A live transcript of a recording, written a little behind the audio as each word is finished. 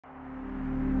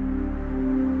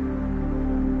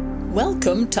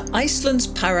Welcome to Iceland's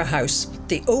powerhouse,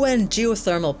 the ON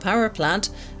Geothermal Power Plant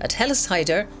at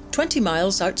Hellisheiði, 20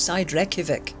 miles outside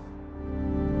Reykjavik.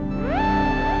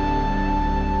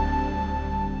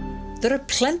 There are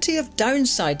plenty of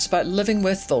downsides about living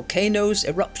with volcanoes,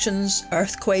 eruptions,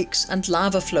 earthquakes and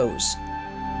lava flows.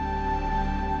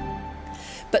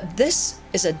 But this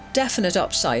is a definite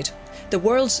upside. The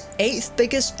world's 8th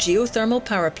biggest geothermal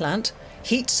power plant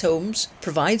heats homes,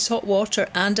 provides hot water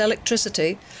and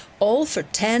electricity, all for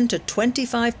 10 to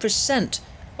 25%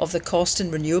 of the cost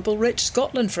in renewable-rich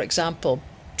Scotland, for example.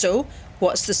 So,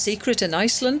 what's the secret in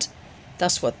Iceland?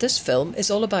 That's what this film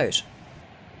is all about.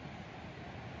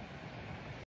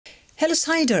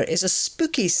 Hellisheiði is a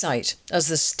spooky sight as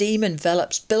the steam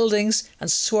envelops buildings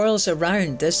and swirls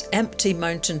around this empty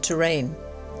mountain terrain.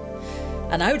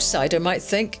 An outsider might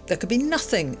think there could be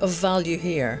nothing of value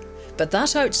here, but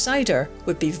that outsider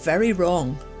would be very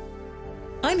wrong.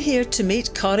 I'm here to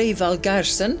meet Kari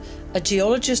Hveragerdi, a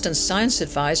geologist and science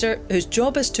advisor whose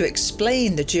job is to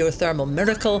explain the geothermal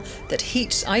miracle that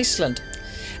heats Iceland.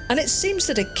 And it seems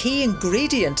that a key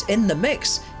ingredient in the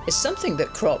mix is something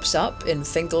that crops up in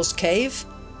Fingal's Cave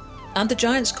and the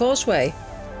Giant's Causeway.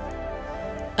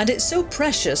 And it's so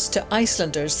precious to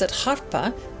Icelanders that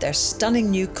Harpa, their stunning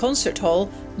new concert hall,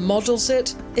 models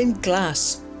it in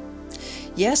glass.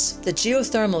 Yes, the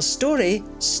geothermal story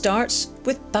starts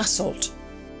with basalt.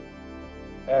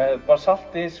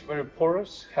 Basalt is very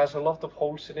porous, has a lot of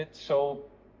holes in it, so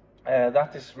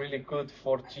that is really good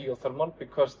for geothermal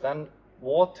because then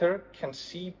water can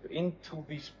seep into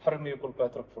these permeable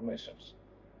bedrock formations.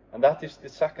 And that is the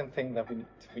second thing that we need.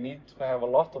 We need to have a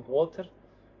lot of water.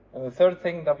 And the third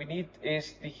thing that we need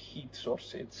is the heat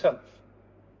source itself.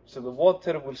 So the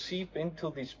water will seep into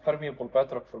these permeable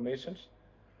bedrock formations,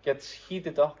 gets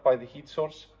heated up by the heat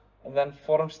source, and then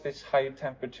forms this high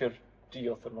temperature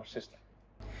geothermal system.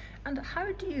 And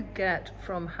how do you get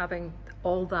from having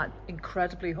all that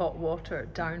incredibly hot water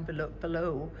down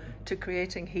below to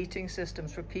creating heating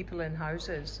systems for people in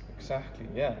houses? Exactly,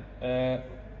 yeah.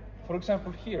 For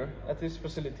example, here at this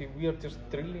facility, we are just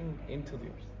drilling into the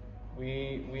earth.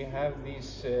 We have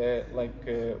these,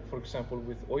 for example,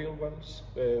 with oil wells,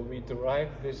 we derive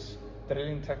this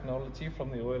drilling technology from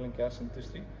the oil and gas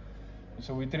industry.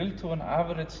 So we drill to an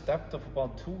average depth of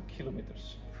about 2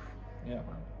 kilometers. Yeah.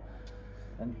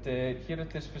 And here at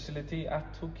this facility,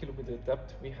 at 2 kilometer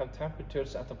depth, we have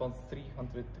temperatures at about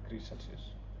 300 degrees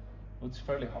Celsius. It's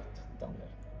fairly hot down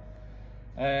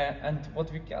there. And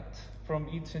what we get from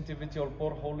each individual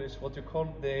borehole is what you call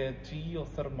the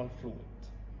geothermal fluid.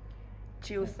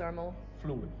 Geothermal?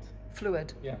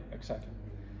 Fluid. Yeah, exactly.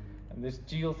 And this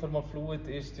geothermal fluid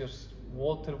is just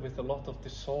water with a lot of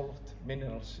dissolved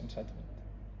minerals inside of it.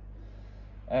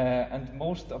 And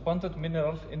most abundant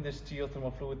mineral in this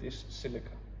geothermal fluid is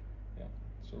silica. Yeah.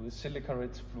 So the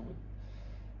silica-rich fluid.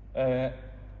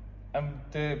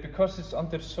 Because it's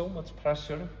under so much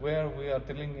pressure where we are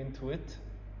drilling into it,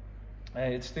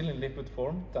 it's still in liquid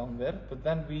form down there, but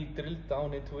then we drill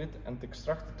down into it and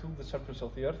extract it to the surface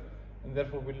of the earth, and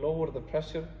therefore we lower the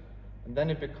pressure, and then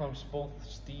it becomes both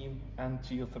steam and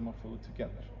geothermal fluid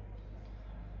together.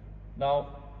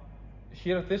 Now,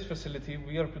 here at this facility,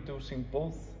 we are producing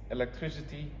both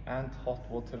electricity and hot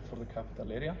water for the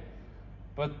capital area.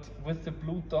 But with the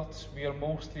blue dots, we are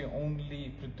mostly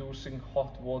only producing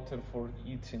hot water for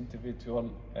each individual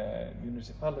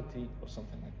municipality or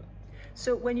something like that.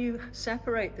 So when you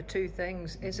separate the two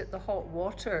things, is it the hot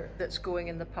water that's going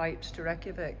in the pipes to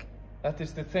Reykjavik? That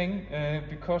is the thing,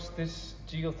 because this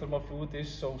geothermal fluid is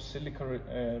so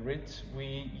silica-rich,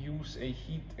 we use a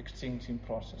heat exchanging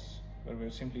process, where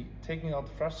we're simply taking out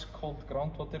fresh cold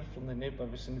groundwater from the nearby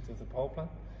vicinity of the power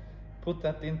plant, put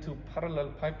that into parallel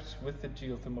pipes with the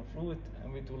geothermal fluid,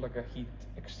 and we do like a heat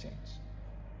exchange.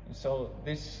 And so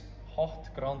this hot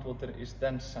groundwater is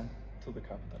then sent to the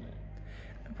capital area.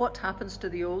 What happens to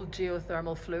the old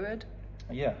geothermal fluid?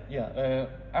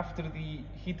 After the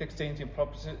heat exchanging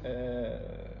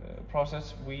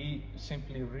process, we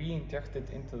simply re-inject it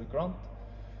into the ground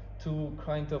to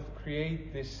kind of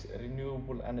create this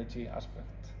renewable energy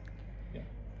aspect. Yeah.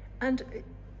 And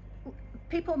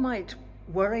people might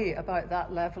worry about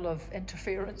that level of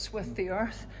interference with the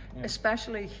earth,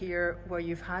 especially here where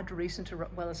you've had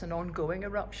it's an ongoing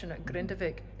eruption at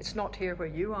Grindavik. It's not here where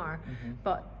you are,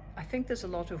 but I think there's a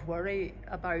lot of worry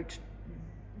about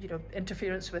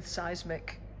interference with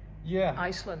seismic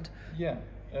Iceland. Yeah.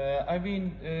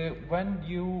 When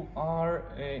you are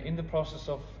in the process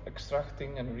of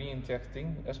extracting and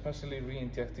re-injecting, especially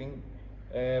re-injecting,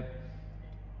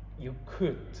 you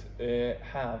could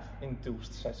have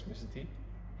induced seismicity.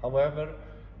 However,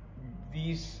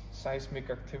 these seismic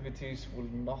activities will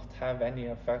not have any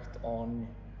effect on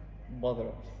Mother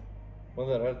Earth.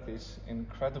 Mother Earth is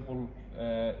incredible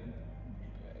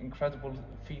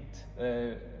feat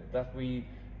that we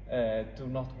do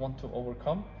not want to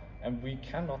overcome, and we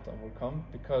cannot overcome,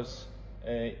 because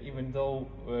even though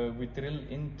we drill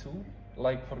into,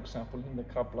 like for example in the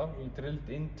Krafla, we drilled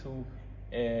into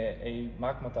a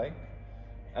magma dike,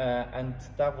 and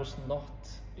that was not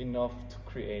enough to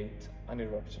create an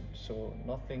eruption. So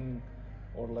nothing,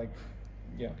 or like,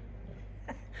 yeah.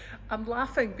 I'm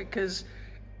laughing because,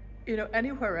 you know,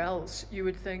 anywhere else you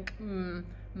would think,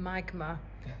 magma,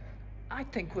 I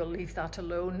think we'll leave that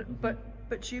alone. Mm-hmm.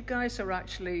 But you guys are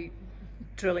actually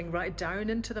drilling right down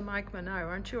into the magma now,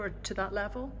 aren't you, or to that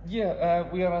level? Yeah,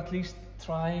 we are at least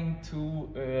trying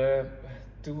to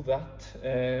do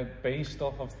that based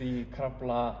off of the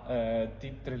Krafla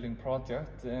deep drilling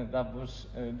project. That was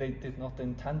they did not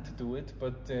intend to do it,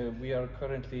 but we are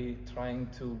currently trying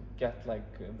to get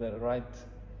like the right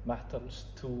metals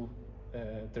to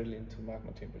drill into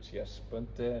magma chambers. Yes,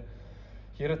 but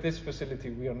here at this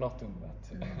facility we are not doing that.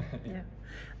 Yeah.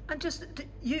 And just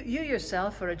you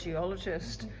yourself are a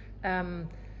geologist.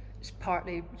 It's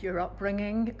partly your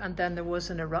upbringing, and then there was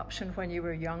an eruption when you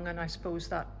were young, and I suppose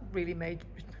that really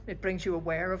brings you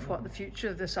aware of what the future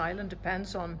of this island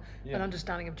depends on, an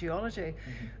understanding of geology.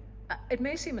 It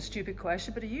may seem a stupid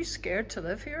question, but are you scared to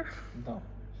live here?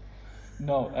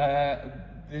 No.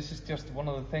 This is just one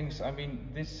of the things. I mean,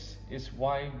 this is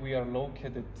why we are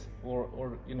located,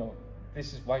 or you know,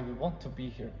 this is why we want to be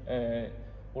here.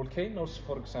 Volcanoes,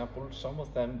 for example, some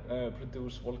of them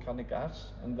produce volcanic ash,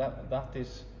 and that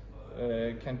is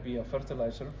can be a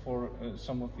fertilizer for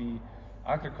some of the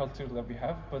agriculture that we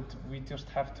have, but we just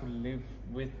have to live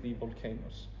with the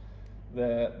volcanoes.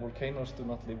 The volcanoes do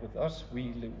not live with us,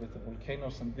 we live with the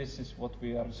volcanoes, and this is what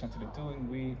we are essentially doing.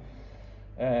 We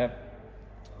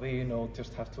you know,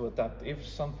 just have to adapt. If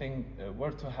something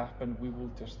were to happen, we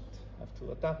will just have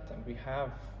to adapt, and we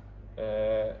have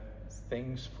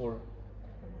things for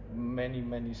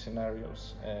many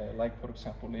scenarios. Like for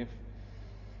example, if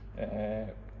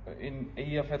in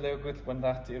Hveragerdi, when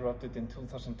that erupted in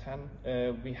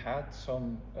 2010, we had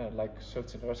some like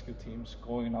search and rescue teams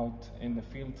going out in the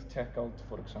field to check out,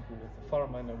 for example, with the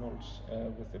farm animals,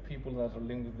 with the people that are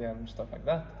living there and stuff like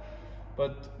that.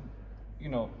 But you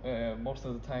know, most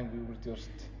of the time we were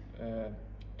just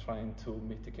trying to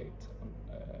mitigate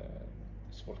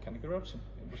this volcanic eruption.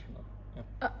 It was not.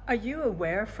 Yeah. Are you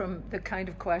aware from the kind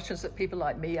of questions that people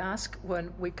like me ask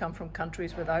when we come from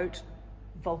countries without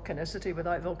volcanicity,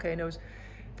 without volcanoes,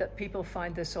 that people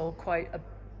find this all quite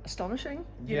astonishing?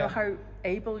 You know how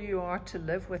able you are to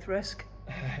live with risk?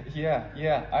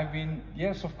 Yeah. I mean,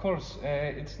 yes, of course.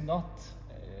 It's not.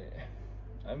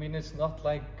 I mean, it's not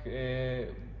like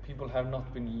people have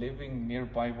not been living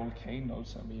nearby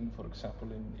volcanoes. I mean, for example,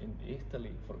 in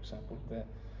Italy, for example, the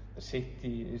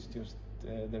city is just.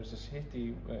 There's a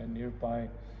city nearby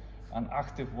an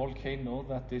active volcano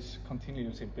that is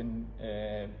continuously been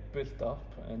built up,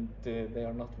 and they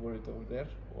are not worried over there.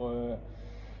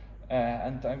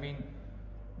 And I mean,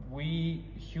 we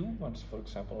humans, for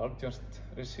example, are just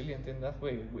resilient in that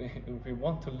way. If we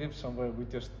want to live somewhere, we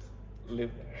just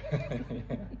live there.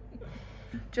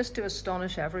 Just to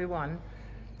astonish everyone,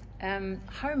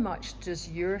 how much does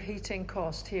your heating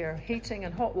cost here? Heating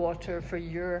and hot water for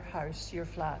your house, your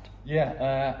flat?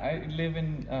 Yeah, I live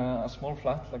in a small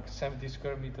flat, like a 70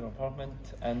 square meter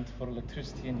apartment, and for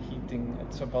electricity and heating,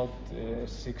 it's about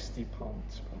 £60 per month.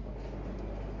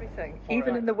 Everything,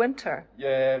 even in the winter?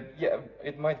 Yeah,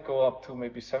 it might go up to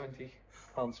maybe £70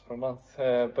 per month,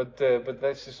 but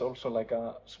this is also like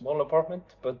a small apartment,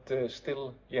 but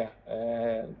still,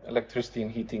 electricity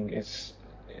and heating is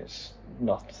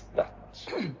not that much.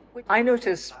 I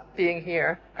notice being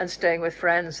here and staying with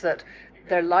friends that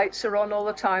their lights are on all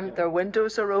the time, their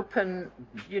windows are open,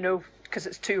 you know, because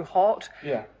it's too hot.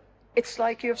 Yeah. It's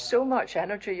like you have so much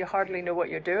energy, you hardly know what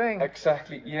you're doing.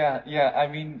 Exactly, yeah. I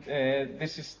mean,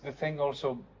 this is the thing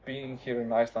also, being here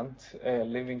in Iceland,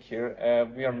 living here,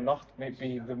 we are not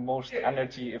maybe the most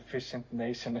energy efficient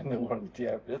nation in the world.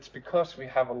 Yeah, it's because we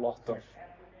have a lot of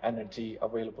energy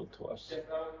available to us,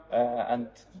 and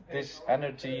this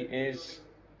energy is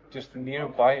just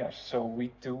nearby us, so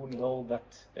we do know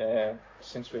that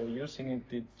since we are using it,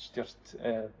 it's just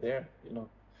there, you know.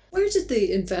 Where did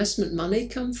the investment money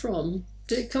come from?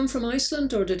 Did it come from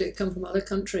Iceland, or did it come from other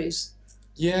countries?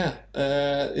 Yeah,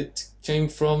 it came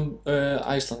from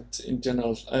Iceland in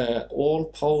general. All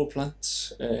power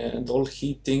plants and all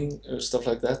heating, stuff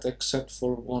like that, except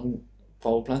for one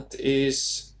power plant,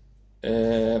 is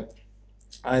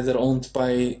either owned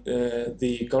by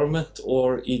the government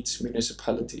or each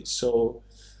municipality. So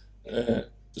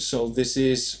this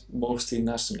is mostly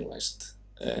nationalized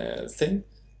thing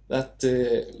that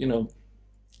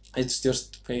it's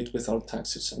just paid with our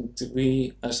taxes, and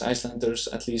we as Icelanders,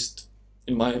 at least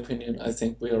in my opinion, I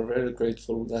think we are very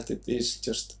grateful that it is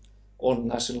just all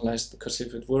nationalized, because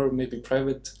if it were maybe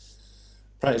private,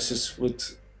 prices would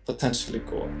potentially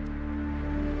go up.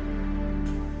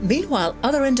 Meanwhile,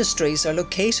 other industries are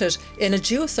located in a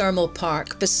geothermal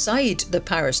park beside the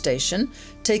power station,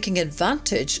 taking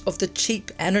advantage of the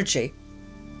cheap energy.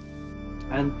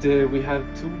 And we have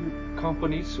 2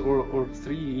 companies, or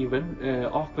 3 even,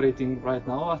 operating right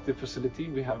now at the facility.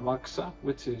 We have Vaxa,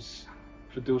 which is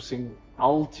producing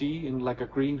algae in like a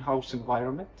greenhouse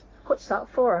environment. What's that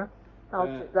for?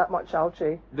 That much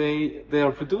algae? They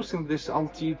are producing this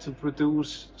algae to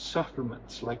produce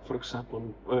supplements, like for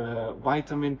example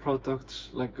vitamin products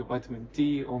like vitamin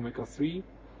D, omega-3.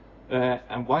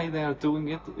 And why they are doing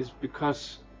it is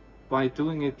because by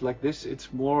doing it like this,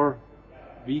 it's more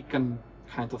vegan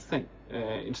kind of thing.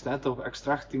 Instead of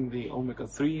extracting the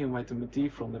omega-3 and vitamin D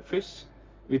from the fish,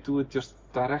 we do it just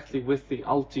directly with the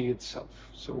algae itself.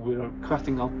 So we are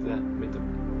cutting out the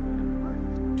middleman.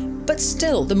 But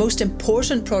still, the most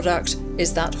important product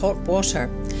is that hot water.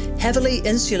 Heavily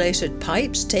insulated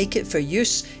pipes take it for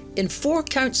use in 4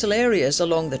 council areas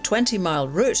along the 20-mile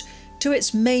route to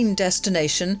its main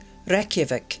destination,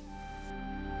 Reykjavik.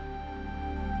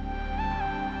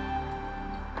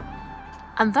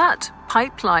 And that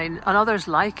pipeline and others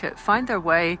like it find their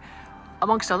way,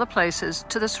 amongst other places,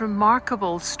 to this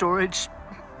remarkable storage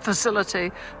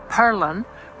facility, Perlan,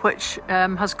 which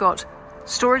has got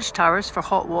storage towers for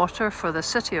hot water for the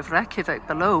city of Reykjavik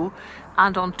below,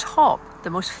 and on top,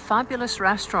 the most fabulous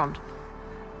restaurant,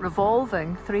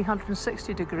 revolving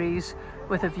 360 degrees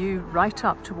with a view right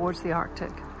up towards the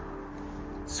Arctic.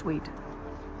 Sweet.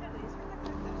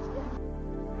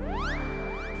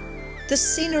 The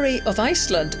scenery of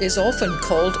Iceland is often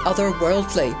called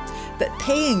otherworldly, but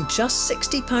paying just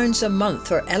 £60 a month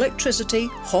for electricity,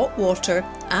 hot water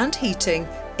and heating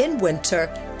in winter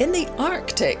in the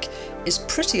Arctic is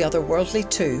pretty otherworldly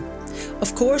too.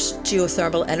 Of course,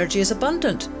 geothermal energy is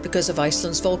abundant because of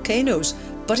Iceland's volcanoes,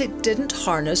 but it didn't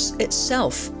harness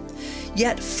itself.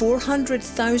 Yet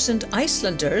 400,000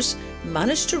 Icelanders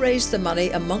managed to raise the money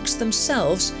amongst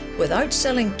themselves without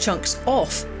selling chunks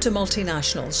off to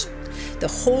multinationals. The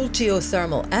whole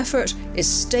geothermal effort is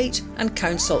state and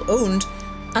council owned,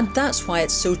 and that's why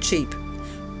it's so cheap.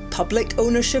 Public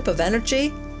ownership of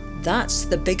energy, that's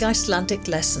the big Icelandic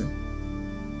lesson.